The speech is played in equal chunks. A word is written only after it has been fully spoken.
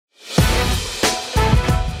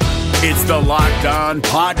It's the Locked On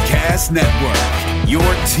Podcast Network, your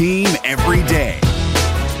team every day.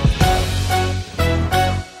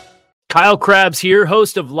 Kyle Krabs here,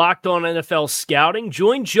 host of Locked On NFL Scouting.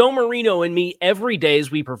 Join Joe Marino and me every day as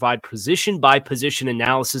we provide position-by-position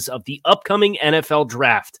analysis of the upcoming NFL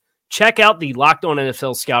Draft. Check out the Locked On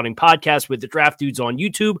NFL Scouting podcast with the Draft Dudes on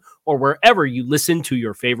YouTube or wherever you listen to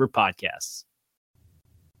your favorite podcasts.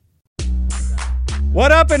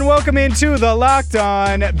 What up, and welcome into the Locked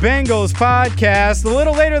On Bengals podcast, a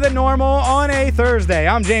little later than normal on a Thursday.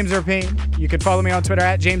 I'm James Erpine. You can follow me on Twitter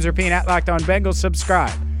at James Erpine, at Locked On Bengals.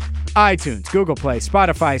 Subscribe. iTunes, Google Play,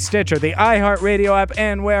 Spotify, Stitcher, the iHeartRadio app,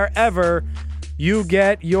 and wherever you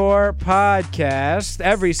get your podcast.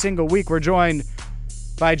 Every single week, we're joined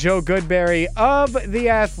by Joe Goodberry of The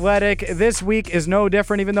Athletic. This week is no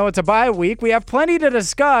different, even though it's a bye week. We have plenty to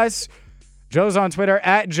discuss. Joe's on Twitter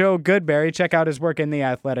at Joe Goodberry. Check out his work in The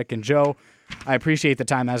Athletic. And Joe, I appreciate the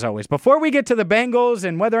time as always. Before we get to the Bengals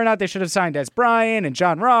and whether or not they should have signed Des Bryant and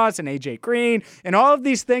John Ross and A.J. Green and all of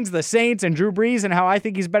these things, the Saints and Drew Brees and how I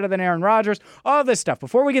think he's better than Aaron Rodgers, all this stuff.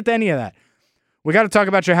 Before we get to any of that, we got to talk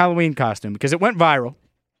about your Halloween costume because it went viral.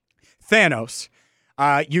 Thanos.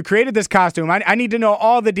 You created this costume. I need to know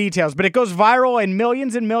all the details, but it goes viral and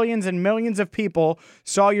millions and millions and millions of people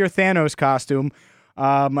saw your Thanos costume.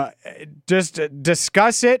 Just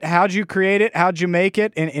discuss it. How'd you create it? How'd you make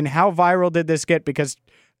it? And how viral did this get? Because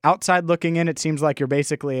outside looking in, it seems like you're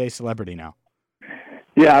basically a celebrity now.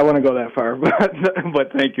 Yeah, I want to go that far,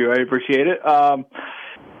 but thank you. I appreciate it. I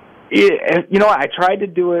tried to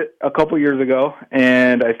do it a couple years ago,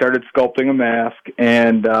 and I started sculpting a mask,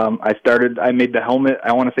 and I made the helmet,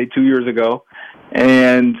 I want to say 2 years ago,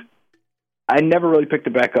 and I never really picked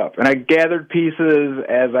it back up. And I gathered pieces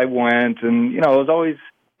as I went, and, it was always,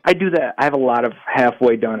 I do that. I have a lot of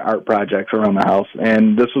halfway done art projects around the house,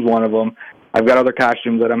 and this was one of them. I've got other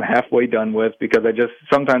costumes that I'm halfway done with because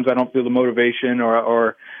sometimes I don't feel the motivation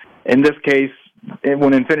or in this case,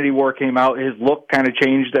 when Infinity War came out, his look kind of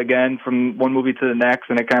changed again from one movie to the next,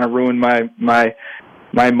 and it kind of ruined my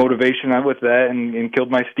motivation with that and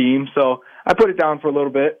killed my steam. So I put it down for a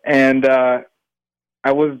little bit, and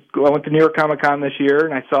I went to New York Comic Con this year,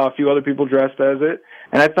 and I saw a few other people dressed as it,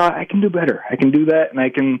 and I thought I can do better. I can do that, and I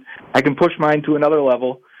can push mine to another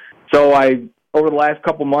level. So over the last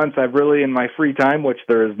couple months, I've really, in my free time, which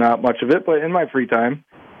there is not much of it, but in my free time,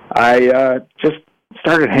 I just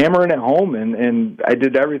started hammering at home, and I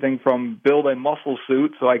did everything from build a muscle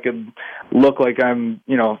suit so I could look like I'm,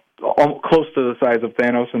 close to the size of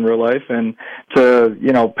Thanos in real life, and to,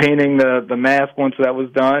 painting the mask once that was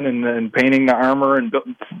done, and then painting the armor and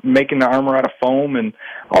making the armor out of foam and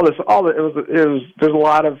all this. There's a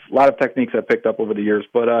lot of techniques I picked up over the years,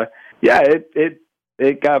 but it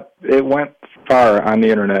went far on the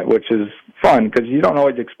internet, which is fun because you don't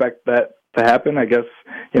always expect that to happen. I guess,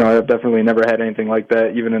 I've definitely never had anything like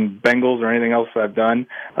that, even in Bengals or anything else I've done,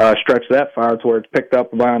 stretch that far to where it's picked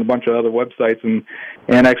up on a bunch of other websites, and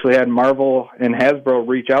actually had Marvel and Hasbro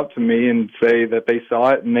reach out to me and say that they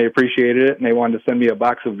saw it and they appreciated it and they wanted to send me a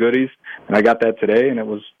box of goodies, and I got that today, and it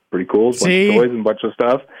was pretty cool. See? Bunch of toys and a bunch of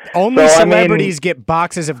stuff. Only celebrities get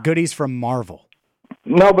boxes of goodies from Marvel.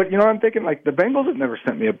 No, but I'm thinking, like, the Bengals have never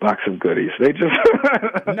sent me a box of goodies. They just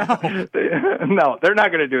no, they're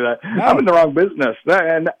not going to do that. No. I'm in the wrong business,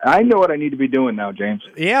 and I know what I need to be doing now, James.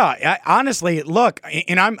 Yeah, honestly, look,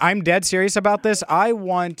 and I'm dead serious about this. I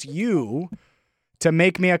want you to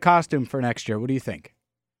make me a costume for next year. What do you think?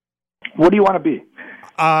 What do you want to be?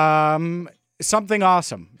 Something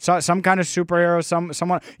awesome. Some kind of superhero,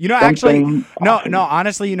 someone. Actually, no.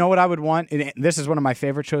 Honestly, you know what I would want? This is one of my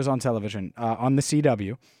favorite shows on television, on the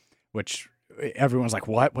CW, which everyone's like,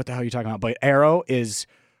 what? What the hell are you talking about? But Arrow is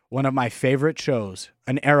one of my favorite shows,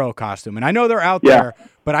 an Arrow costume. And I know they're out there,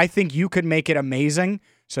 but I think you could make it amazing.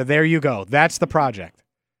 So there you go. That's the project.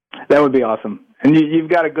 That would be awesome. And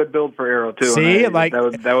you've got a good build for Arrow, too. See?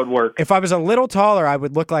 That would work. If I was a little taller, I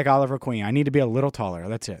would look like Oliver Queen. I need to be a little taller.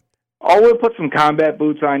 That's it. Oh, we'll put some combat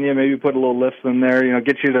boots on you, maybe put a little lifts in there,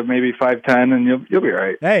 get you to maybe 5'10", and you'll be all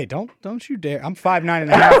right. Hey, don't you dare. I'm 5'9" and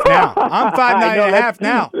a half now. I'm 5'9" and a half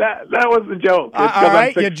now. That was the joke. All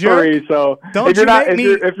right, you jerk. So don't you make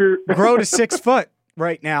me grow to 6 foot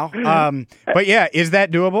right now. But yeah, is that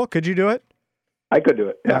doable? Could you do it? I could do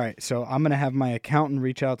it. Yeah. All right, so I'm going to have my accountant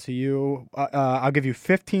reach out to you. I'll give you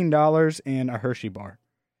 $15 and a Hershey bar.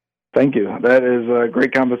 Thank you. That is a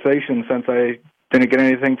great compensation since I didn't get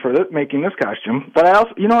anything for making this costume. But I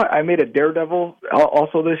also, I made a Daredevil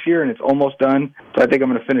also this year, and it's almost done. So I think I'm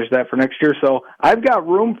going to finish that for next year. So I've got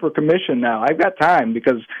room for commission now. I've got time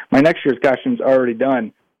because my next year's costume's already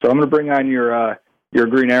done. So I'm going to bring on your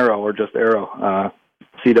Green Arrow or just Arrow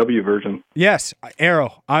CW version. Yes,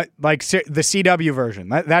 Arrow. The CW version.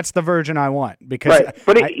 That's the version I want because. Right,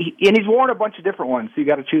 but he's worn a bunch of different ones, so you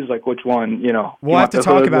got to choose like which one. We'll have to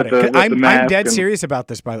talk about it. I'm dead serious about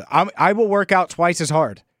this, by the way. I will work out twice as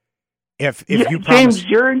hard. If you promise. James,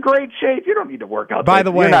 you're in great shape. You don't need to work out. By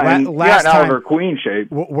the way, last time Oliver Queen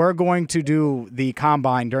shape. We're going to do the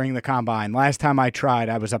combine during the combine. Last time I tried,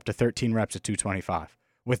 I was up to 13 reps at 225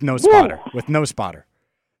 with no spotter. Whoa. With no spotter.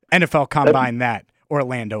 NFL combine that.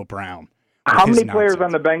 Orlando Brown. How many players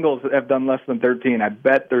on the Bengals have done less than 13? I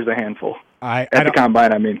bet there's a handful. At the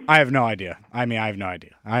combine, I mean. I have no idea. I have no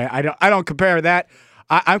idea. I don't compare that.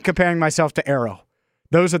 I'm comparing myself to Arrow.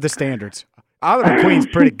 Those are the standards. Oliver Queen's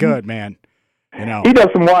pretty good, man. He does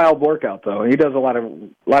some wild workout though. He does a lot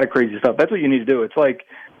of crazy stuff. That's what you need to do. It's like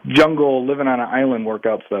jungle living on an island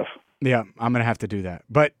workout stuff. Yeah, I'm gonna have to do that.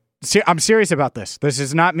 But I'm serious about this. This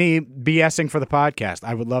is not me BSing for the podcast.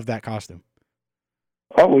 I would love that costume.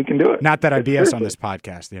 Oh, we can do it. Not that I BS on this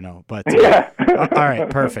podcast, but yeah. All right,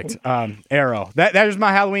 perfect. Arrow. That is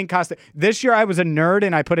my Halloween costume. This year I was a nerd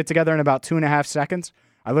and I put it together in about 2.5 seconds.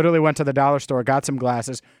 I literally went to the dollar store, got some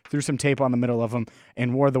glasses, threw some tape on the middle of them,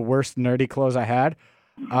 and wore the worst nerdy clothes I had.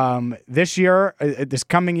 This year, this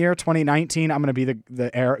coming year, 2019, I'm going to be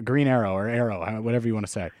the Green Arrow or Arrow, whatever you want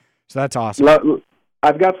to say. So that's awesome.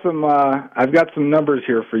 I've got some numbers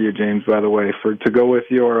here for you, James. By the way, to go with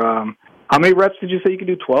your. How many reps did you say you could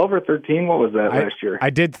do? 12 or 13? What was that last year?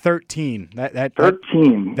 I did 13.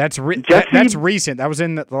 13. That's recent. That was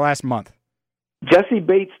in the last month. Jesse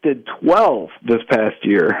Bates did 12 this past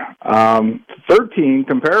year. 13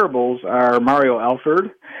 comparables are Mario Alford.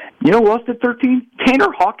 You know who else did 13? Tanner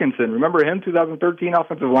Hawkinson. Remember him, 2013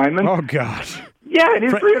 offensive lineman? Oh, gosh. Yeah, and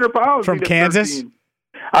he's 300 pounds. From Kansas? 13.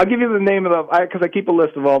 I'll give you the name of because I keep a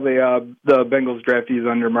list of all the Bengals draftees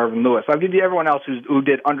under Marvin Lewis. I'll give you everyone else who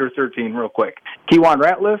did under 13 real quick. Kewan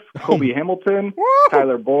Ratliff, Kobe Hamilton,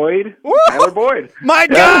 Tyler Boyd. Tyler Boyd. My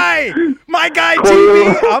guy,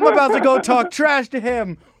 TV. I'm about to go talk trash to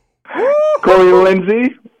him. Corey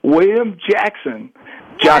Lindsey, William Jackson,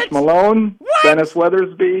 Josh Malone, Dennis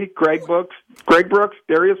Weathersby, Greg Brooks,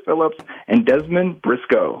 Darius Phillips, and Desmond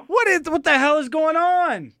Briscoe. What the hell is going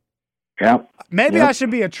on? Yeah. Maybe I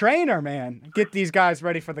should be a trainer, man. Get these guys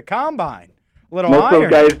ready for the combine. Most of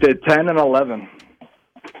those guys did 10 and 11.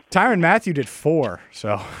 Tyrann Mathieu did 4,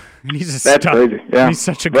 so and he's That's crazy. Yeah. He's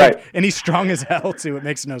such a good, and he's strong as hell too. It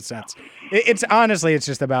makes no sense. It's honestly, it's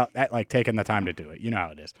just about like taking the time to do it. You know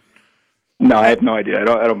how it is. No, I have no idea.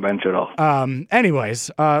 I don't bench at all.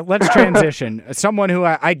 Anyways, let's transition. Someone who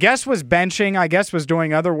I guess was benching, I guess was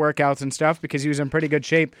doing other workouts and stuff because he was in pretty good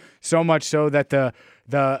shape. So much so that the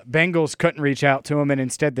Bengals couldn't reach out to him, and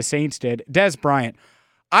instead the Saints did. Dez Bryant.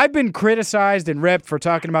 I've been criticized and ripped for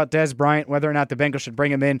talking about Dez Bryant, whether or not the Bengals should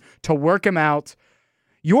bring him in to work him out.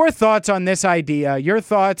 Your thoughts on this idea? Your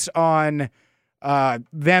thoughts on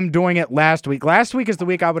them doing it last week? Last week is the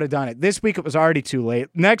week I would have done it. This week it was already too late.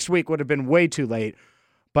 Next week would have been way too late.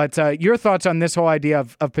 But your thoughts on this whole idea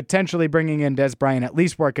of potentially bringing in Dez Bryant, at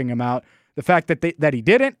least working him out, the fact that he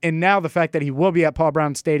didn't, and now the fact that he will be at Paul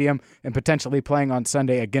Brown Stadium and potentially playing on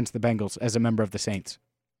Sunday against the Bengals as a member of the Saints.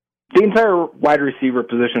 The entire wide receiver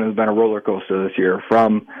position has been a roller coaster this year,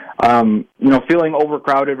 from feeling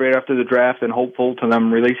overcrowded right after the draft and hopeful to them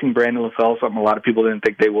releasing Brandon LaFell, something a lot of people didn't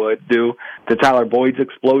think they would do, to Tyler Boyd's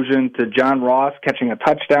explosion, to John Ross catching a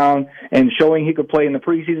touchdown and showing he could play in the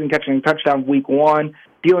preseason, catching a touchdown week 1,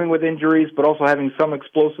 dealing with injuries but also having some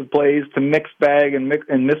explosive plays, to mixed bag and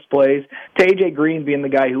missed plays, to A.J. Green being the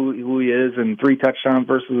guy who he is and 3 touchdowns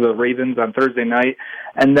versus the Ravens on Thursday night,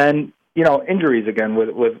 and then injuries again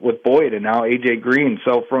with Boyd and now A.J. Green.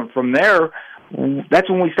 So from there, that's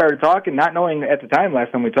when we started talking, not knowing at the time,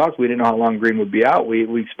 last time we talked, we didn't know how long Green would be out.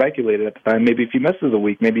 We speculated at the time, maybe if he misses a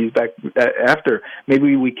week, maybe he's back after.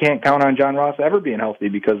 Maybe we can't count on John Ross ever being healthy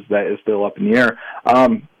because that is still up in the air.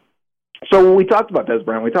 So when we talked about Dez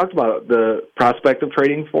Bryant, we talked about the prospect of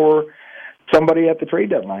trading for somebody at the trade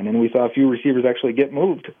deadline, and we saw a few receivers actually get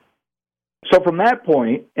moved. So from that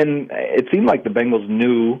point, and it seemed like the Bengals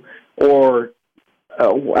knew, or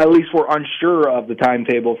at least were unsure of the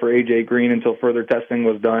timetable for A.J. Green until further testing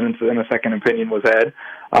was done and a second opinion was had,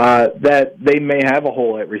 that they may have a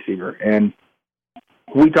hole at receiver. And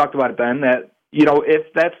we talked about it then that,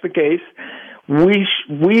 if that's the case,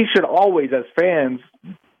 we should always, as fans,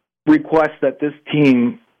 request that this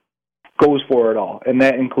team goes for it all. And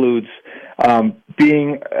that includes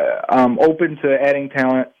being open to adding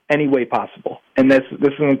talent any way possible. And this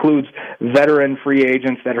includes veteran free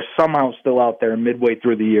agents that are somehow still out there midway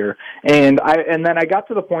through the year. And then I got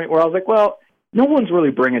to the point where I was like, well, no one's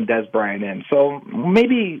really bringing Des Bryant in. So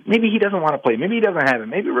maybe he doesn't want to play. Maybe he doesn't have it.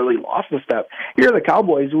 Maybe he really lost a step. Here are the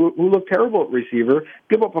Cowboys, who look terrible at receiver,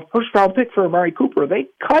 give up a first-round pick for Amari Cooper. They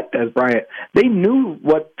cut Des Bryant. They knew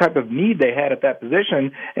what type of need they had at that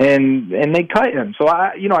position, and they cut him. So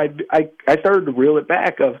I started to reel it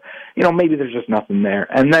back of, maybe there's just nothing there.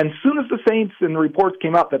 And then as soon as the Saints and the reports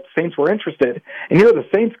came out that the Saints were interested, and here are the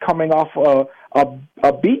Saints coming off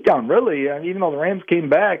a beatdown, really, even though the Rams came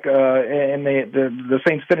back and the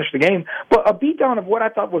Saints finished the game, but a beatdown of what I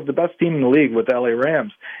thought was the best team in the league with the LA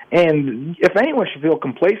Rams. And if anyone should feel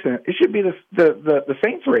complacent, it should be the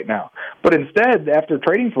Saints right now. But instead, after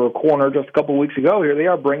trading for a corner just a couple of weeks ago, here they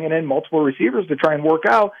are bringing in multiple receivers to try and work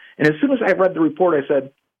out. And as soon as I read the report, I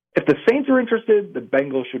said, if the Saints are interested, the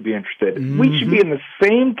Bengals should be interested. Mm-hmm. We should be in the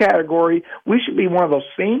same category. We should be one of those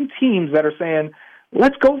same teams that are saying,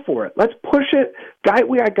 let's go for it. Let's push it.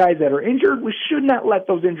 We got guys that are injured. We should not let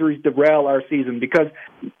those injuries derail our season, because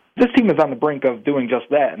this team is on the brink of doing just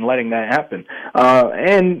that and letting that happen.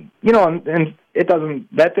 And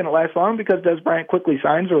that didn't last long, because Des Bryant quickly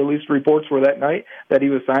signs, or at least reports were that night that he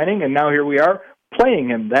was signing, and now here we are playing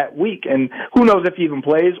him that week. And who knows if he even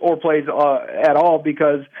plays or plays at all,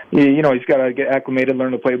 because he's got to get acclimated,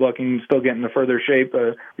 learn the playbook, and still get into further shape.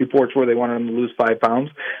 Reports where they wanted him to lose 5 pounds.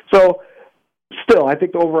 So still, I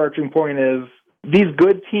think the overarching point is these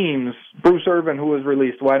good teams, Bruce Irvin, who was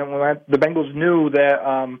released, the Bengals knew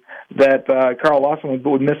that Carl Lawson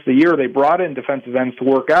would miss the year. They brought in defensive ends to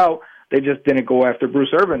work out. They just didn't go after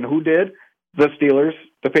Bruce Irvin. Who did? The Steelers,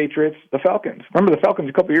 the Patriots, the Falcons. Remember, the Falcons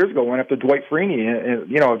a couple years ago went after Dwight Freeney,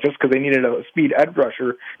 just because they needed a speed edge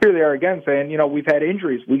rusher. Here they are again saying, we've had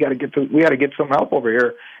injuries. We got to get some help over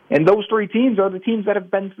here. And those 3 teams are the teams that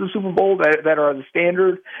have been to the Super Bowl, that are the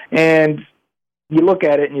standard. And you look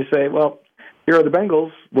at it and you say, well, here are the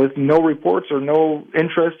Bengals with no reports or no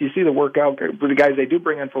interest. You see the workout, the guys they do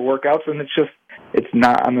bring in for workouts, and it's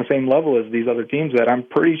not on the same level as these other teams that I'm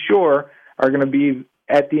pretty sure are going to be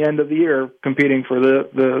at the end of the year competing for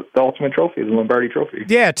the ultimate trophy, the Lombardi Trophy.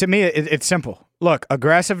 Yeah, to me, it's simple. Look,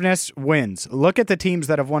 aggressiveness wins. Look at the teams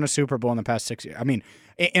that have won a Super Bowl in the past 6 years. I mean,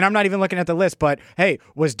 and I'm not even looking at the list, but hey,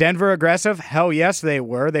 was Denver aggressive? Hell yes, they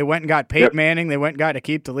were. They went and got Peyton Manning. They went and got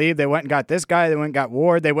Aqib Talib. They went and got this guy. They went and got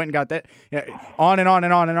Ward. They went and got that. On and on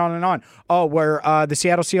and on and on and on. Oh, were the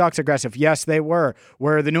Seattle Seahawks aggressive? Yes, they were.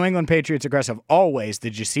 Were the New England Patriots aggressive? Always.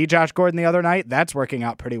 Did you see Josh Gordon the other night? That's working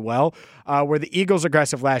out pretty well. Were the Eagles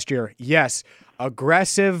aggressive last year? Yes.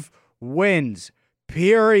 Aggressive wins,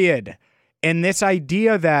 period. And this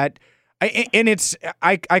idea that,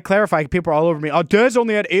 I clarify, people are all over me. Oh, Dez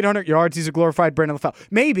only had 800 yards. He's a glorified Brandon LaFell.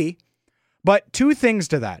 Maybe, but 2 things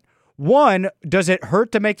to that. One, does it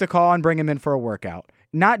hurt to make the call and bring him in for a workout?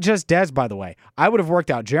 Not just Dez, by the way. I would have worked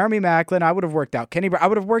out Jeremy Maclin. I would have worked out Kenny Brown. I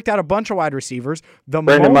would have worked out a bunch of wide receivers.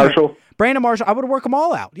 Brandon Marshall. I would have worked them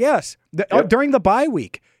all out. Yes. During the bye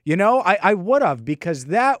week. I would have, because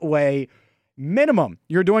that way, minimum,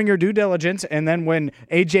 you're doing your due diligence, and then when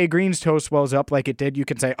AJ Green's toe swells up like it did, you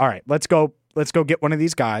can say, all right, let's go get one of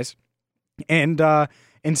these guys and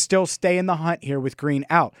still stay in the hunt here with Green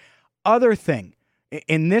out. Other thing,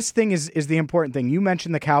 and this thing is the important thing. You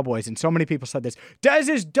mentioned the Cowboys, and so many people said this. Dez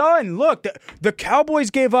is done. Look, the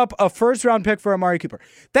Cowboys gave up a first-round pick for Amari Cooper.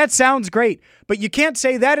 That sounds great, but you can't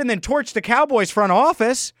say that and then torch the Cowboys front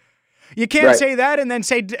office. You can't say that and then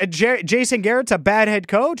say Jason Garrett's a bad head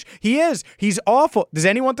coach. He is. He's awful. Does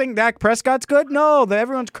anyone think Dak Prescott's good? No.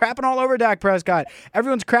 Everyone's crapping all over Dak Prescott.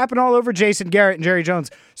 Everyone's crapping all over Jason Garrett and Jerry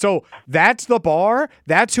Jones. So that's the bar?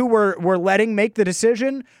 That's who we're letting make the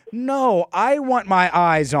decision? No. I want my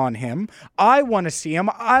eyes on him. I want to see him.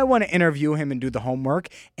 I want to interview him and do the homework.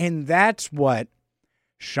 And that's what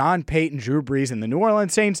Sean Payton, Drew Brees, and the New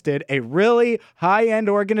Orleans Saints did, a really high-end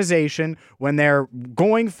organization when they're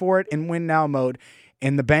going for it in win-now mode,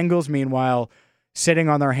 and the Bengals, meanwhile, sitting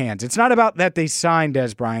on their hands. It's not about that they signed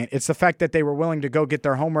Des Bryant. It's the fact that they were willing to go get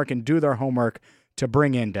their homework and do their homework to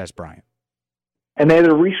bring in Des Bryant. And they had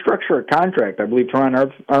to restructure a contract. I believe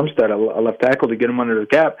Teron Armstead, a left tackle, to get him under the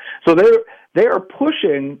cap. So they are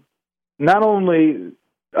pushing not only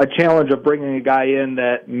a challenge of bringing a guy in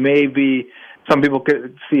that maybe some people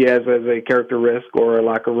could see as a character risk or a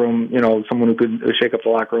locker room, someone who could shake up the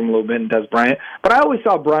locker room a little bit, and Des Bryant. But I always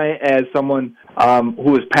saw Bryant as someone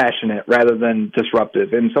who is passionate rather than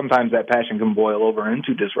disruptive. And sometimes that passion can boil over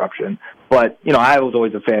into disruption. But, I was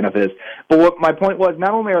always a fan of his. But what my point was,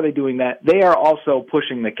 not only are they doing that, they are also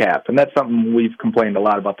pushing the cap. And that's something we've complained a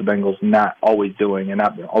lot about the Bengals not always doing and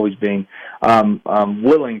not always being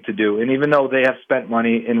willing to do. And even though they have spent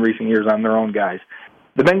money in recent years on their own guys,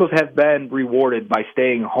 the Bengals have been rewarded by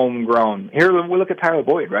staying homegrown. Here, we look at Tyler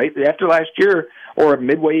Boyd, right? After last year, or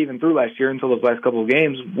midway even through last year until those last couple of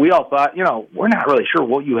games, we all thought, we're not really sure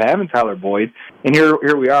what you have in Tyler Boyd. And here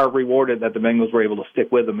we are rewarded that the Bengals were able to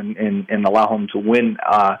stick with him and allow him to win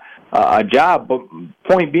a job. But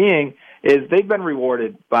point being is they've been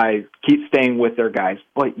rewarded by keep staying with their guys.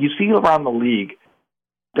 But you see around the league,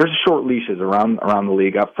 there's short leashes around the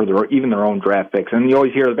league up for even their own draft picks. And you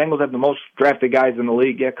always hear the Bengals have the most drafted guys in the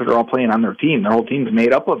league, because they're all playing on their team. Their whole team's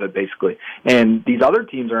made up of it, basically. And these other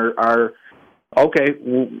teams are okay,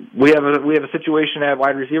 we have a situation at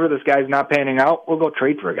wide receiver. This guy's not panning out. We'll go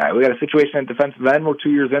trade for a guy. We got a situation at defensive end. We're 2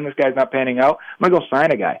 years in. This guy's not panning out. I'm going to go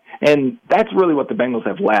sign a guy. And that's really what the Bengals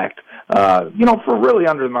have lacked, for really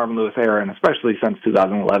under the Marvin Lewis era, and especially since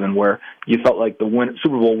 2011, where you felt like the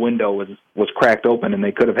Super Bowl window was cracked open and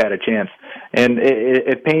they could have had a chance. And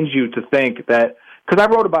it pains you to think that, because I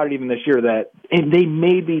wrote about it even this year, that they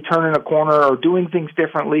may be turning a corner or doing things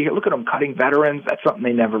differently. Look at them cutting veterans. That's something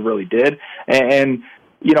they never really did. And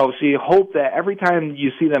so you hope that every time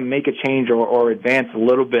you see them make a change or advance a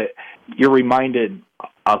little bit, you're reminded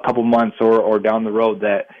a couple months or down the road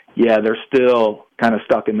that, they're still kind of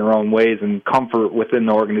stuck in their own ways, and comfort within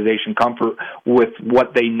the organization, comfort with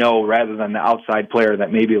what they know rather than the outside player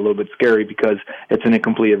that may be a little bit scary because it's an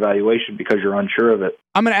incomplete evaluation because you're unsure of it.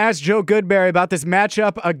 I'm going to ask Joe Goodberry about this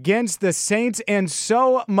matchup against the Saints and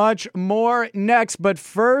so much more next. But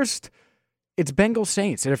first, it's Bengals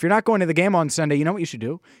Saints. And if you're not going to the game on Sunday, you know what you should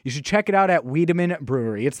do? You should check it out at Wiedemann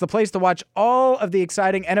Brewery. It's the place to watch all of the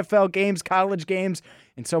exciting NFL games, college games,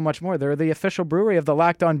 and so much more. They're the official brewery of the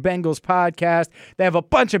Locked On Bengals podcast. They have a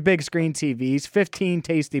bunch of big screen TVs, 15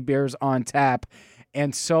 tasty beers on tap,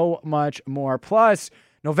 and so much more. Plus,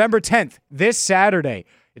 November 10th, this Saturday,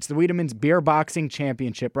 it's the Wiedemann's Beer Boxing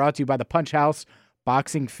Championship, brought to you by the Punch House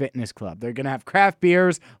Boxing Fitness Club. They're going to have craft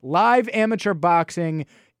beers, live amateur boxing.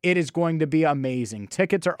 It is going to be amazing.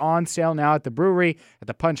 Tickets are on sale now at the brewery, at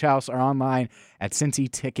the Punch House, or online at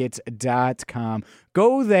cincytickets.com.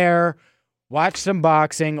 Go there, watch some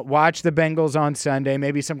boxing, watch the Bengals on Sunday,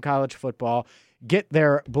 maybe some college football. Get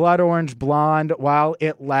their blood orange blonde while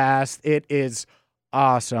it lasts. It is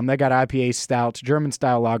awesome. They got IPA stouts,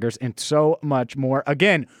 German-style lagers, and so much more.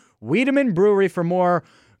 Again, Wiedemann Brewery. For more,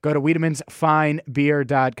 go to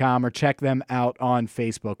wiedemansfinebeer.com or check them out on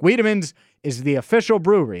Facebook. Wiedemann's is the official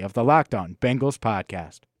brewery of the Locked On Bengals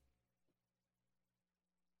podcast.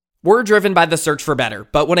 We're driven by the search for better,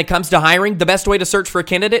 but when it comes to hiring, the best way to search for a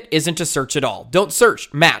candidate isn't to search at all. Don't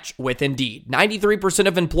search, match with Indeed. 93%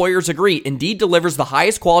 of employers agree Indeed delivers the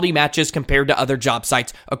highest quality matches compared to other job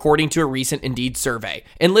sites, according to a recent Indeed survey.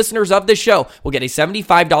 And listeners of this show will get a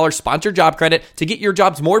 $75 sponsored job credit to get your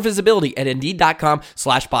jobs more visibility at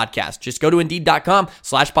Indeed.com/podcast. Just go to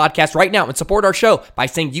Indeed.com/podcast right now and support our show by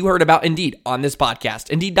saying you heard about Indeed on this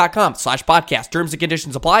podcast. Indeed.com/podcast. Terms and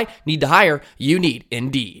conditions apply. Need to hire? You need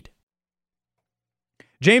Indeed.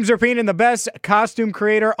 James Rapien, the best costume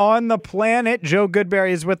creator on the planet. Joe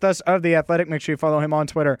Goodberry is with us of The Athletic. Make sure you follow him on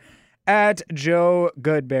Twitter at Joe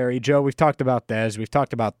Goodberry. Joe, we've talked about Dez. We've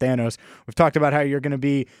talked about Thanos. We've talked about how you're going to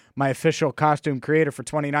be my official costume creator for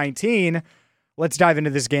 2019. Let's dive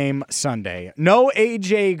into this game Sunday. No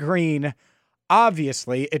A.J. Green.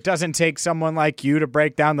 Obviously, it doesn't take someone like you to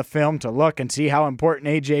break down the film to look and see how important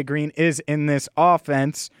A.J. Green is in this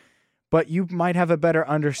offense, but you might have a better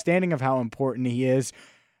understanding of how important he is.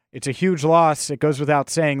 It's a huge loss. It goes without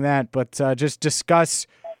saying that, but just discuss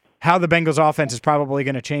how the Bengals offense is probably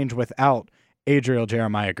going to change without Adriel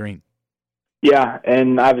Jeremiah Green. Yeah,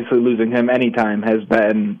 and obviously losing him anytime has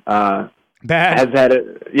been bad. Has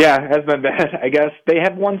been bad. I guess they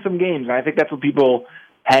have won some games, and I think that's what people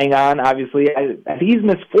hang on. Obviously, he's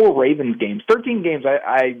missed 4 Ravens games, 13 games.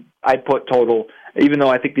 I put total, even though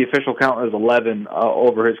I think the official count is 11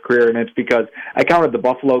 over his career, and it's because I counted the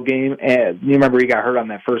Buffalo game, and you remember he got hurt on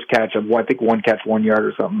that first catch of, I think, 1 catch, 1 yard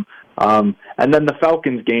or something. And then the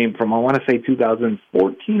Falcons game from, I want to say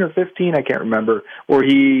 2014 or 15, I can't remember, where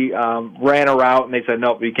he ran a route and they said,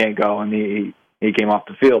 nope, he can't go, and he came off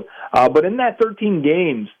the field. But in that 13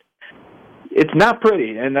 games, it's not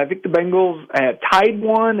pretty, and I think the Bengals tied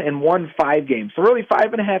 1 and won 5 games. So really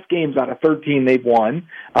 5.5 games out of 13 they've won.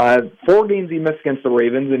 4 games he missed against the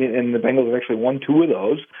Ravens, and the Bengals have actually won 2 of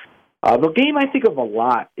those. The game I think of a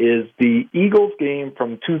lot is the Eagles game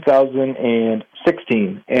from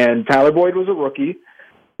 2016, and Tyler Boyd was a rookie.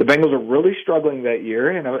 the Bengals are really struggling that year,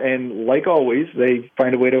 and like always, they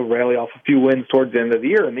find a way to rally off a few wins towards the end of the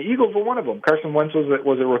year, and the Eagles were one of them. Carson Wentz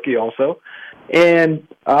was a rookie also, and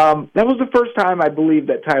that was the first time I believe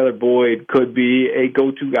that Tyler Boyd could be a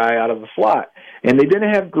go-to guy out of the slot, and they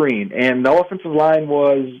didn't have Green, and the offensive line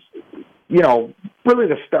was, really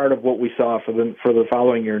the start of what we saw for the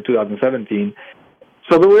following year in 2017.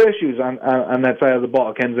 So there were issues on that side of the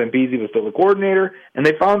ball. Ken Zampese was still the coordinator, and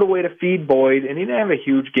they found a way to feed Boyd, and he didn't have a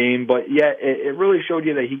huge game, but yet it really showed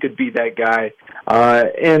you that he could be that guy.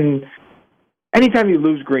 And anytime you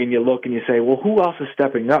lose Green, you look and you say, well, who else is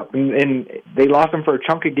stepping up? And they lost him for a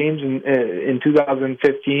chunk of games in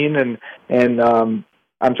 2015, and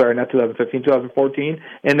I'm sorry, not 2015, 2014,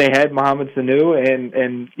 and they had Mohamed Sanu, and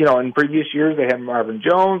in previous years they had Marvin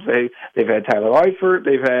Jones, they've had Tyler Eifert,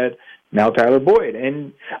 they've had now Tyler Boyd.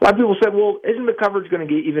 And a lot of people said, well, isn't the coverage going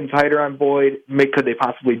to get even tighter on Boyd? Could they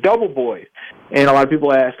possibly double Boyd? And a lot of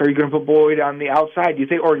people ask, are you going to put Boyd on the outside? Do you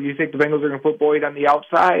think the Bengals are going to put Boyd on the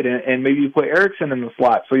outside and maybe you put Erickson in the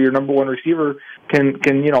slot so your number one receiver can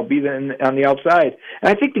be on the outside? And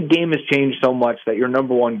I think the game has changed so much that your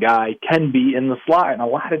number one guy can be in the slot, and a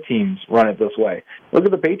lot of teams run it this way. Look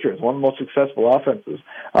at the Patriots, one of the most successful offenses.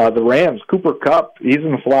 The Rams, Cooper Kupp, he's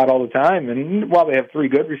in the slot all the time, and while they have three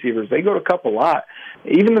good receivers, they go to Kupp a lot.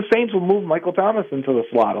 Even the Saints will move Michael Thomas into the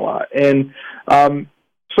slot a lot. And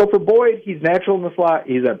so for Boyd, he's natural in the slot.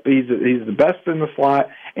 He's the best in the slot,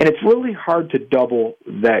 and it's really hard to double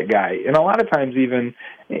that guy. And a lot of times, even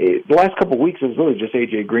the last couple of weeks, it was really just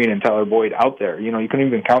A.J. Green and Tyler Boyd out there. You couldn't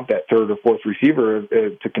even count that third or fourth receiver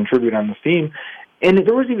to contribute on this team. And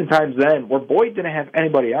there was even times then where Boyd didn't have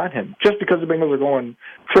anybody on him just because the Bengals are going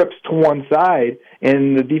trips to one side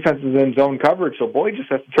and the defense is in zone coverage. So Boyd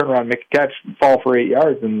just has to turn around, make a catch, fall for 8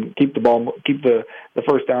 yards, and keep the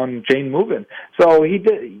first down chain moving. So he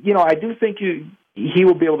did. I do think he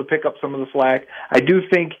will be able to pick up some of the slack. I do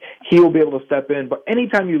think he will be able to step in. But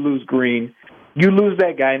anytime you lose Green, you lose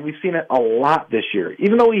that guy, and we've seen it a lot this year.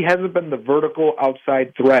 Even though he hasn't been the vertical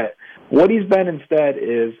outside threat, what he's been instead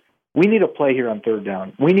is, we need a play here on third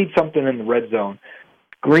down. We need something in the red zone.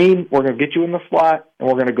 Green, we're going to get you in the slot, and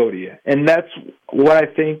we're going to go to you. And that's what I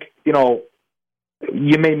think, you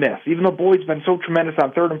may miss. Even though Boyd's been so tremendous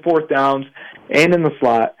on third and fourth downs and in the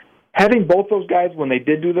slot, having both those guys when they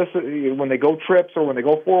did do this, when they go trips or when they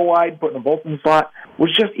go four wide, putting them both in the slot,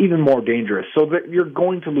 was just even more dangerous. So that you're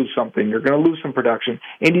going to lose something. You're going to lose some production.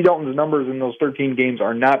 Andy Dalton's numbers in those 13 games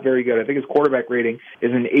are not very good. I think his quarterback rating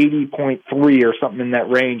is an 80.3 or something in that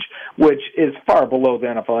range, which is far below the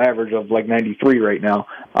NFL average of like 93 right now.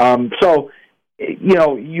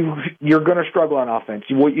 You're going to struggle on offense.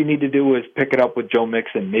 What you need to do is pick it up with Joe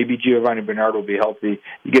Mixon. Maybe Giovanni Bernard will be healthy.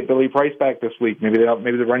 You get Billy Price back this week. Maybe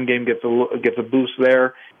the run game gets a boost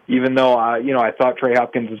there. Even though I thought Trey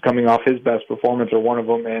Hopkins is coming off his best performance or one of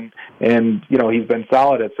them, and he's been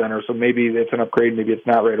solid at center. So maybe it's an upgrade. Maybe it's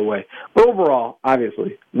not right away. But overall,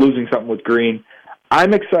 obviously, losing something with Green,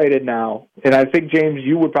 I'm excited now, and I think James,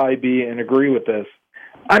 you would probably be and agree with this.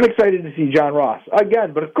 I'm excited to see John Ross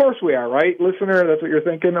again, but of course we are, right? Listener, that's what you're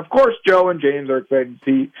thinking. Of course Joe and James are excited to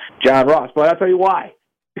see John Ross, but I'll tell you why.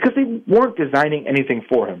 Because they weren't designing anything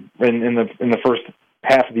for him in the first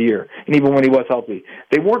half of the year, and even when he was healthy.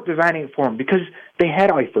 They weren't designing it for him because they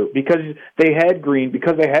had Eifert, because they had Green,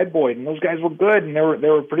 because they had Boyd, and those guys were good, and they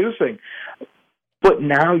were producing. But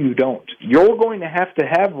now you don't. You're going to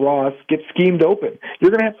have Ross get schemed open.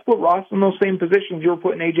 You're going to have to put Ross in those same positions you were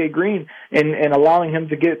putting A.J. Green and allowing him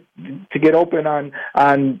to get open on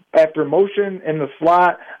after motion in the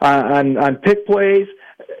slot, on pick plays,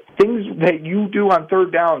 things that you do on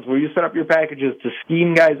third downs where you set up your packages to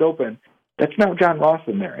scheme guys open. That's now John Ross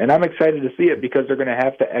in there, and I'm excited to see it because they're going to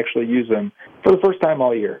have to actually use him for the first time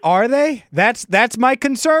all year. Are they? That's my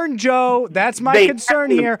concern, Joe. That's my concern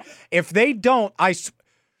here. If they don't,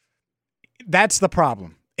 that's the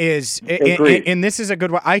problem. And this is a good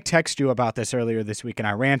one. I texted you about this earlier this week, and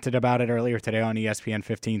I ranted about it earlier today on ESPN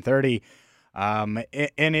 1530.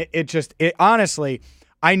 And honestly,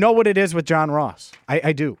 I know what it is with John Ross.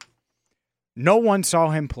 I do. No one saw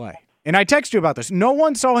him play. And I text you about this. No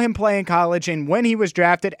one saw him play in college, and when he was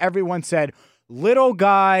drafted, everyone said, little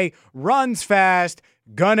guy, runs fast,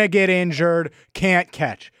 gonna get injured, can't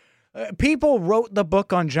catch. People wrote the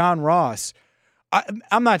book on John Ross.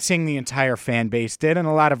 I'm not saying the entire fan base did, and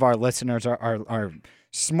a lot of our listeners are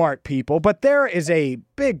smart people, but there is a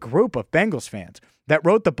big group of Bengals fans that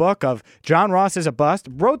wrote the book of John Ross is a bust,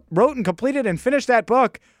 wrote and completed and finished that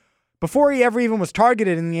book before he ever even was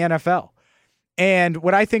targeted in the NFL. And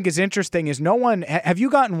what I think is interesting is no one – have you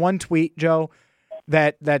gotten one tweet, Joe,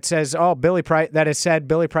 that says, Billy Price – that has said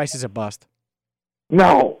Billy Price is a bust?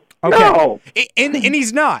 No. Okay. No. And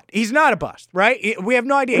he's not. He's not a bust, right? We have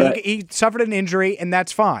no idea. Right. He suffered an injury, and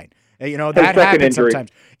that's fine. That happens sometimes.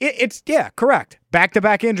 It's correct.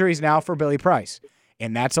 Back-to-back injuries now for Billy Price,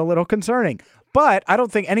 and that's a little concerning. But I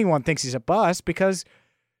don't think anyone thinks he's a bust because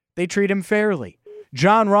they treat him fairly.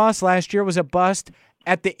 John Ross last year was a bust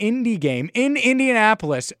at the Indy game in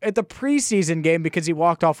Indianapolis at the preseason game because he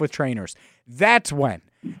walked off with trainers. That's when.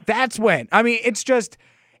 I mean,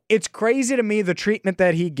 it's crazy to me the treatment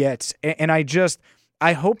that he gets, and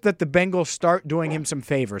I hope that the Bengals start doing him some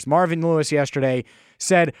favors. Marvin Lewis yesterday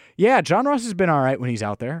said, "Yeah, John Ross has been all right when he's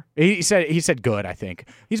out there." He said good, I think.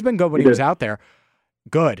 He's been good when he was out there.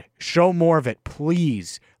 Good. Show more of it,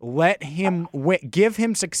 please. Let him win. Give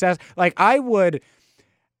him success. Like I would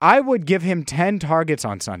give him 10 targets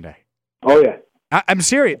on Sunday. Oh yeah. I'm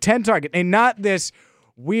serious, 10 targets, and not this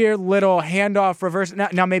weird little handoff reverse.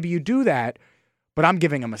 Now maybe you do that. But I'm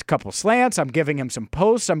giving him a couple slants. I'm giving him some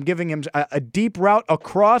posts. I'm giving him a deep route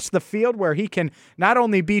across the field where he can not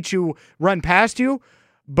only beat you, run past you,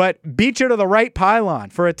 but beat you to the right pylon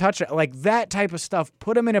for a touchdown. Like that type of stuff,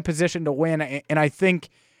 put him in a position to win. And I think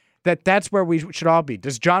that's where we should all be.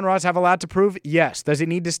 Does John Ross have a lot to prove? Yes. Does he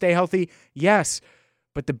need to stay healthy? Yes.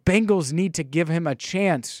 But the Bengals need to give him a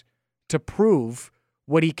chance to prove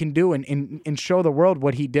what he can do and show the world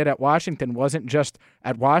what he did at Washington wasn't just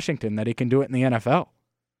at Washington, that he can do it in the NFL.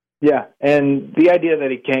 Yeah, and the idea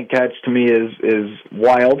that he can't catch to me is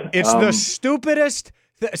wild. It's the stupidest.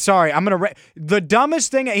 The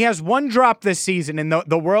dumbest thing. He has one drop this season, and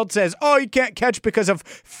the world says, "Oh, he can't catch because of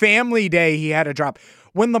Family Day. He had a drop."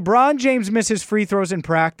 When LeBron James misses free throws in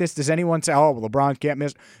practice, does anyone say, "Oh, well, LeBron can't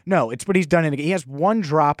miss"? No, it's what he's done. He has one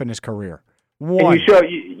drop in his career. One. And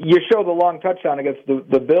you show the long touchdown against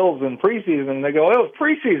the Bills in preseason, and they go, "Oh, it was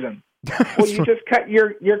preseason." Well,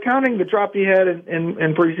 you're counting the drop he had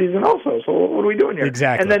in preseason also. So what are we doing here?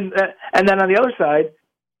 Exactly. And then on the other side,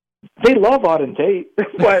 they love Auden Tate,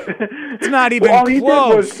 but it's not even all close. He did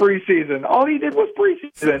was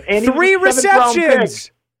preseason. And Three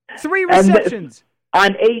receptions. 3 receptions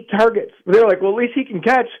on 8 targets. They're like, well, at least he can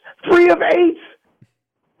catch 3 of 8.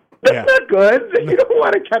 That's not good. You don't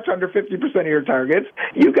want to catch under 50% of your targets.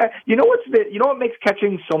 You know what makes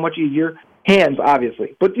catching so much easier? Hands,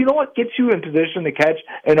 obviously. But you know what gets you in position to catch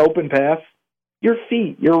an open pass? Your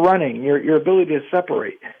feet, your running, your ability to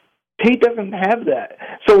separate. Tate doesn't have that.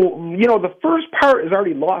 So, the first part is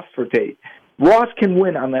already lost for Tate. Ross can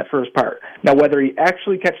win on that first part. Now, whether he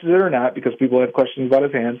actually catches it or not, because people have questions about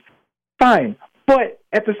his hands, fine. But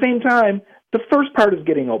at the same time, the first part is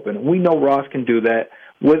getting open. We know Ross can do that.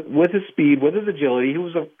 With his speed, with his agility, he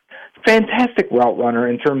was a fantastic route runner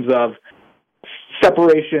in terms of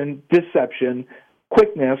separation, deception,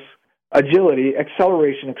 quickness, agility,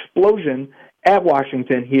 acceleration, explosion at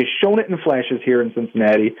Washington. He has shown it in flashes here in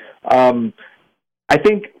Cincinnati. I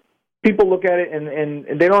think people look at it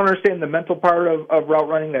and they don't understand the mental part of route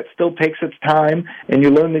running. That still takes its time, and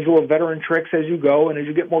you learn these little veteran tricks as you go and as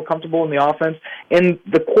you get more comfortable in the offense. And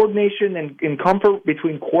the coordination and comfort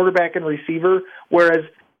between quarterback and receiver, whereas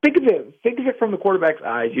think of it from the quarterback's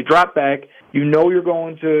eyes. You drop back, you know you're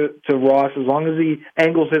going to Ross as long as he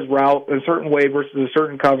angles his route a certain way versus a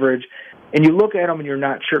certain coverage. And you look at him and you're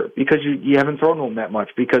not sure because you haven't thrown to him that much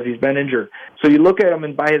because he's been injured. So you look at him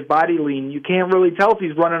and by his body lean, you can't really tell if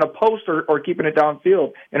he's running a post or keeping it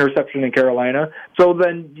downfield. Interception in Carolina. So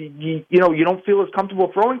then you don't feel as comfortable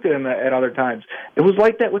throwing to him at other times. It was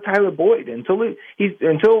like that with Tyler Boyd until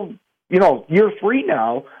year 3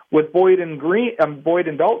 now with Boyd and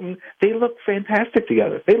Dalton. They look fantastic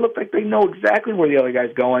together. They look like they know exactly where the other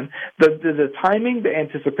guy's going. The timing, the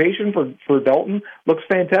anticipation for Dalton looks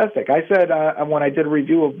fantastic. I said when I did a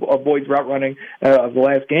review of Boyd's route running of the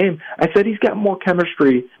last game, I said he's got more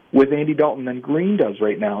chemistry with Andy Dalton than Green does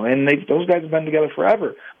right now, and those guys have been together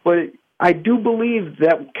forever. But I do believe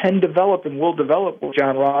that can develop and will develop with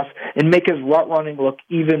John Ross and make his route running look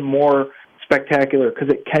even more spectacular because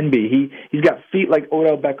it can be. He's got feet like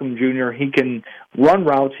Odell Beckham Jr. He can run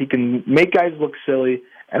routes. He can make guys look silly,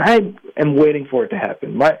 and I am waiting for it to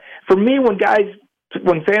happen. For me, when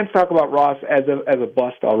fans talk about Ross as a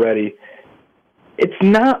bust already, it's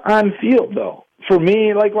not on field though. For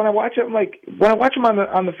me, like when I watch him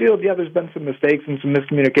on the field, yeah, there's been some mistakes and some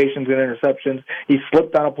miscommunications and interceptions. He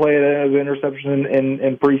slipped on a play as an interception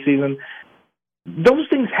in preseason. Those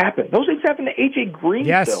things happen. Those things happen to A.J. Green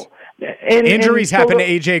still. And injuries happen to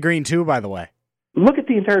A.J. Green too, by the way. Look at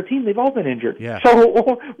the entire team. They've all been injured. Yeah. So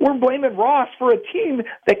we're blaming Ross for a team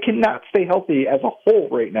that cannot stay healthy as a whole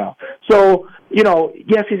right now. So,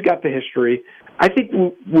 yes, he's got the history. I think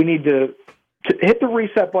we need to to hit the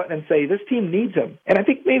reset button and say, this team needs him. And I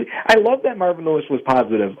think I love that Marvin Lewis was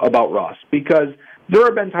positive about Ross, because there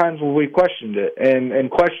have been times when we questioned it and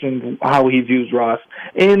questioned how he views Ross.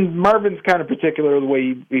 And Marvin's kind of particular, the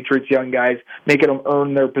way he treats young guys, making them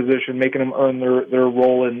earn their position, making them earn their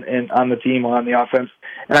role in on the team or on the offense.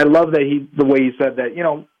 And I love that the way he said that,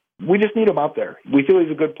 we just need him out there. We feel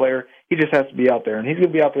he's a good player. He just has to be out there. And he's going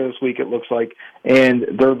to be out there this week, it looks like. And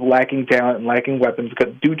they're lacking talent and lacking weapons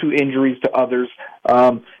due to injuries to others.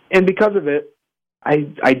 And because of it,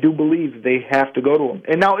 I do believe they have to go to him.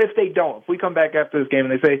 And now if they don't, if we come back after this game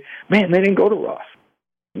and they say, man, they didn't go to Ross,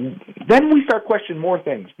 then we start questioning more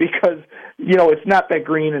things, because, it's not that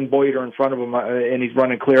Green and Boyd are in front of him and he's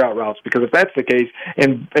running clear-out routes, because if that's the case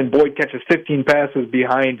and Boyd catches 15 passes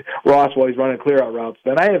behind Ross while he's running clear-out routes,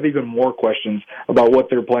 then I have even more questions about what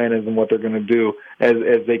their plan is and what they're going to do as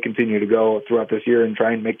they continue to go throughout this year and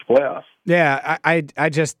try and make the playoffs. Yeah, I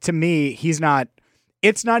just, to me,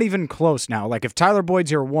 it's not even close now. Like, if Tyler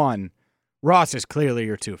Boyd's your 1, Ross is clearly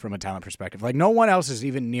your 2 from a talent perspective. Like, no one else is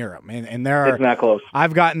even near him. And there are, it's not close.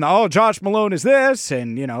 I've gotten, Josh Malone is this,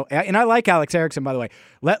 and I like Alex Erickson, by the way.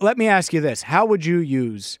 Let me ask you this. How would you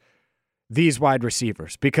use these wide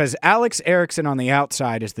receivers? Because Alex Erickson on the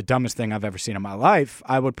outside is the dumbest thing I've ever seen in my life.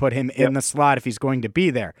 I would put him in the slot if he's going to be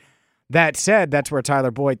there. That said, that's where Tyler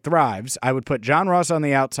Boyd thrives. I would put John Ross on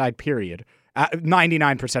the outside, period.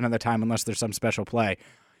 99% of the time, unless there's some special play.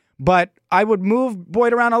 But I would move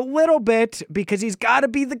Boyd around a little bit because he's got to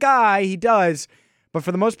be the guy. He does. But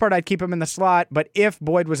for the most part, I'd keep him in the slot. But if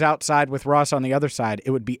Boyd was outside with Ross on the other side,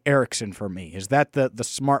 it would be Erickson for me. Is that the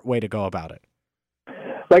smart way to go about it?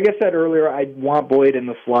 Like I said earlier, I want Boyd in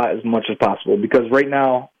the slot as much as possible, because right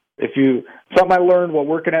now, something I learned while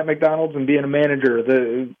working at McDonald's and being a manager,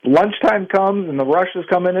 the lunchtime comes and the rush is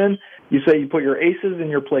coming in, you put your aces in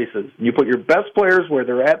your places. You put your best players where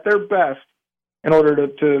they're at their best in order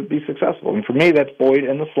to be successful. And for me, that's Boyd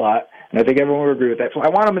in the slot, and I think everyone would agree with that. So I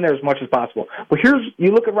want him in there as much as possible. But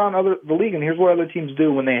you look around the league, and here's what other teams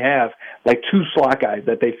do when they have like 2 slot guys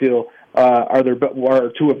that they feel are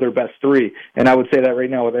 2 of their best 3. And I would say that right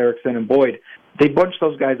now with Erickson and Boyd. They bunch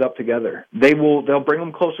those guys up together. They'll bring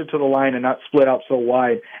them closer to the line and not split out so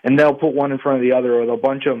wide, and they'll put one in front of the other, or they'll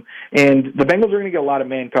bunch them. And the Bengals are going to get a lot of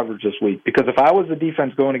man coverage this week, because if I was the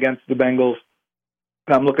defense going against the Bengals,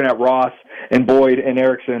 I'm looking at Ross and Boyd and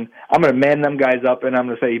Erickson, I'm going to man them guys up, and I'm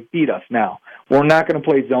going to say, beat us now. We're not going to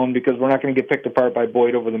play zone, because we're not going to get picked apart by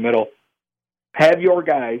Boyd over the middle. Have your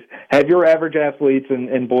guys, have your average athletes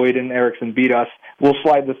and Boyd and Erickson beat us. We'll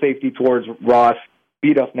slide the safety towards Ross.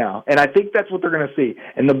 Beat us now. And I think that's what they're going to see.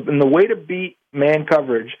 And the way to beat man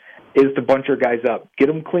coverage is to bunch your guys up. Get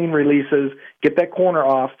them clean releases. Get that corner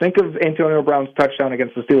off. Think of Antonio Brown's touchdown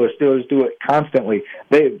against the Steelers. Steelers do it constantly.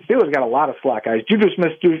 Steelers got a lot of slot guys. Juju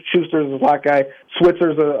Smith-Schuster's a slot guy.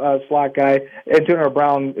 Switzer's a slot guy. Antonio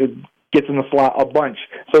Brown gets in the slot a bunch.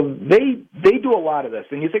 So they do a lot of this.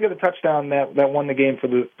 And you think of the touchdown that won the game for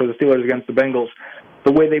the Steelers against the Bengals,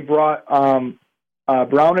 the way they brought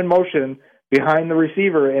Brown in motion behind the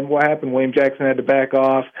receiver, and what happened? William Jackson had to back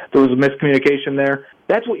off. There was a miscommunication there.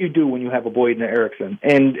 That's what you do when you have a Boyd and an Erickson.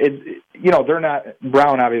 And, they're not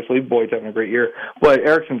Brown, obviously. Boyd's having a great year, but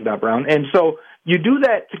Erickson's not Brown. And so you do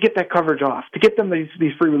that to get that coverage off, to get them these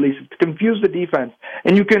free releases, to confuse the defense.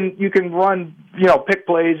 And you can run, pick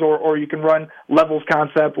plays, or you can run levels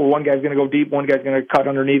concept where one guy's going to go deep, one guy's going to cut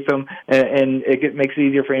underneath him, and makes it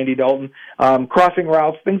easier for Andy Dalton. Crossing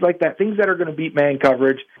routes, things like that, things that are going to beat man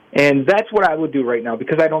coverage. And that's what I would do right now,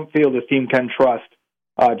 because I don't feel this team can trust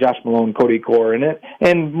Josh Malone, Cody Core,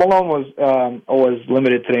 and Malone was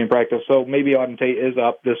limited today in practice, so maybe Auden Tate is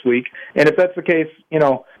up this week. And if that's the case,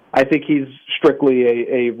 I think he's strictly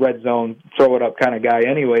a red zone, throw it up kind of guy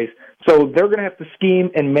anyways. So they're going to have to scheme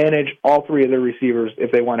and manage all 3 of their receivers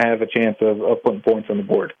if they want to have a chance of putting points on the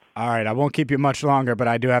board. All right, I won't keep you much longer, but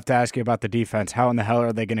I do have to ask you about the defense. How in the hell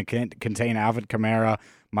are they going to contain Alvin Kamara,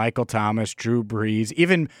 Michael Thomas, Drew Brees,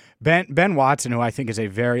 even Ben Watson, who I think is a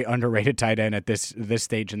very underrated tight end at this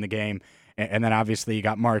stage in the game? And then obviously you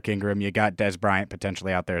got Mark Ingram, you got Des Bryant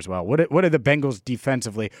potentially out there as well. What are the Bengals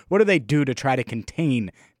defensively? What do they do to try to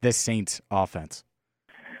contain this Saints offense?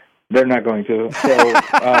 They're not going to. So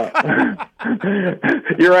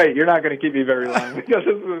you're right. You're not going to keep me very long, because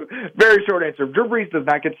this is a very short answer. Drew Brees does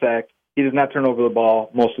not get sacked. He does not turn over the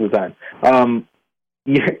ball most of the time.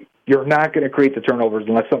 You're not going to create the turnovers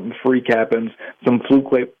unless something freak happens, some fluke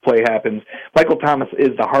play happens. Michael Thomas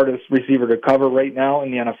is the hardest receiver to cover right now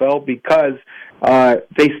in the NFL, because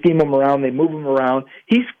they scheme him around, they move him around.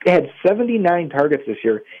 He's had 79 targets this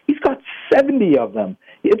year. He's got 70 of them.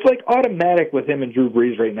 it's like automatic with him and Drew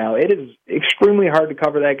Brees right now. It is extremely hard to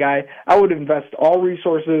cover that guy. I would invest all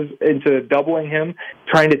resources into doubling him,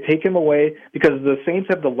 trying to take him away, because the Saints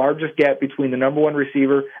have the largest gap between the number one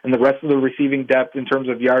receiver and the rest of the receiving depth in terms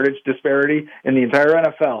of yardage disparity in the entire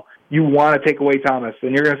NFL. You want to take away Thomas.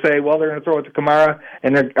 And you're going to say, well, they're going to throw it to Kamara,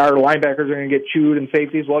 and our linebackers are going to get chewed, and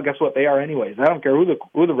safeties. Well, guess what? They are anyways. I don't care who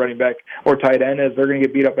the running back or tight end is. They're going to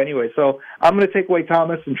get beat up anyway. So I'm going to take away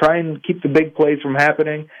Thomas and try and keep the big plays from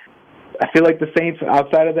happening. I feel like the Saints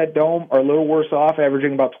outside of that dome are a little worse off,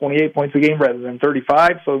 averaging about 28 points a game rather than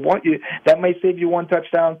 35. So that might save you one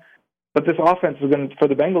touchdown. But this offense for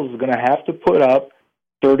the Bengals is going to have to put up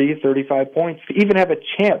 30, 35 points to even have a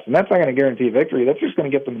chance. And that's not going to guarantee a victory. That's just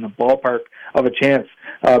going to get them in the ballpark of a chance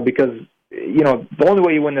because, the only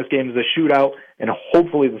way you win this game is a shootout, and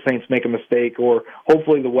hopefully the Saints make a mistake, or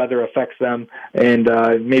hopefully the weather affects them, and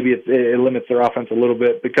maybe it limits their offense a little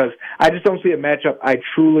bit, because I just don't see a matchup I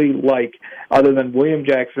truly like other than William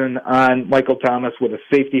Jackson on Michael Thomas with a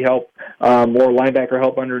safety help or linebacker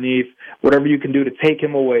help underneath, whatever you can do to take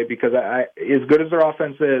him away, because as good as their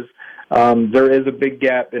offense is, there is a big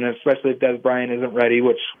gap, and especially if Des Bryant isn't ready,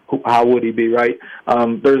 which how would he be, right?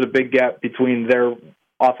 There's a big gap between their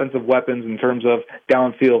offensive weapons in terms of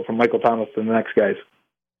downfield from Michael Thomas to the next guys.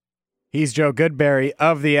 He's Joe Goodberry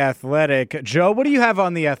of The Athletic. Joe, what do you have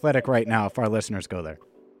on The Athletic right now if our listeners go there?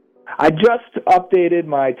 I just updated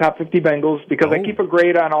my top 50 Bengals because I keep a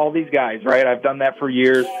grade on all these guys, right? I've done that for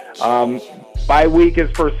years. Bye week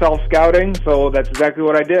is for self-scouting, so that's exactly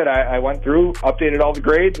what I did. I went through, updated all the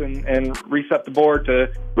grades, and reset the board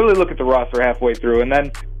to really look at the roster halfway through. And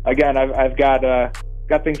then, again, I've got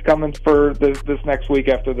things coming for this next week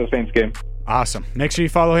after the Saints game. Awesome. Make sure you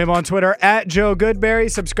follow him on Twitter at Joe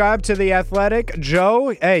Goodberry. Subscribe to The Athletic. Joe,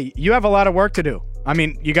 hey, you have a lot of work to do. I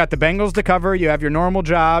mean, you got the Bengals to cover, you have your normal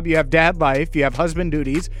job, you have dad life, you have husband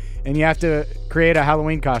duties, and you have to create a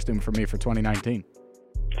Halloween costume for me for 2019.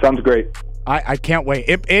 Sounds great. I can't wait.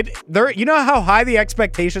 You know how high the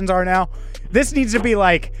expectations are now? This needs to be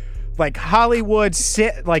like Hollywood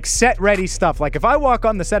set ready stuff. Like if I walk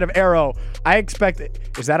on the set of Arrow, I expect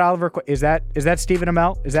is that Oliver? Is that Stephen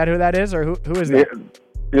Amell? Is that who that is, or who is that?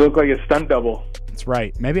 You look like a stunt double. That's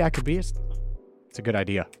right. Maybe I could be. It's a good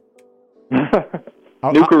idea.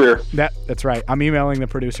 New career. That's right. I'm emailing the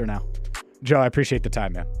producer now. Joe, I appreciate the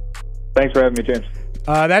time, man. Thanks for having me, James.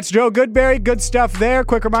 That's Joe Goodberry. Good stuff there.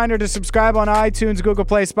 Quick reminder to subscribe on iTunes, Google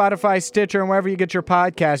Play, Spotify, Stitcher, and wherever you get your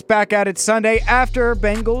podcast. Back at it Sunday after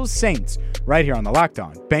Bengals Saints, right here on the Locked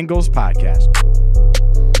On Bengals podcast.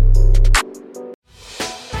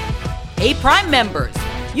 Hey, Prime members,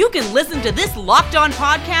 you can listen to this Locked On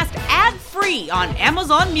podcast ad-free on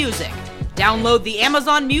Amazon Music. Download the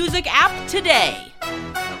Amazon Music app today.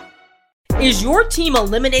 Is your team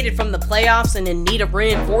eliminated from the playoffs and in need of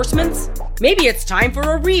reinforcements? Maybe it's time for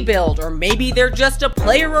a rebuild, or maybe they're just a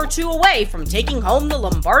player or two away from taking home the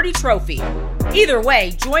Lombardi Trophy. Either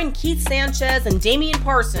way, join Keith Sanchez and Damian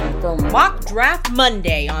Parson for Mock Draft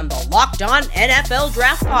Monday on the Locked On NFL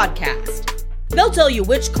Draft Podcast. They'll tell you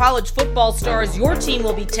which college football stars your team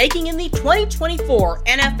will be taking in the 2024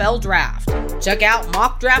 NFL Draft. Check out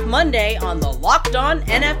Mock Draft Monday on the Locked On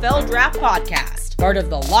NFL Draft Podcast, part of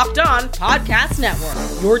the Locked On Podcast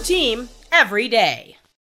Network. Your team every day.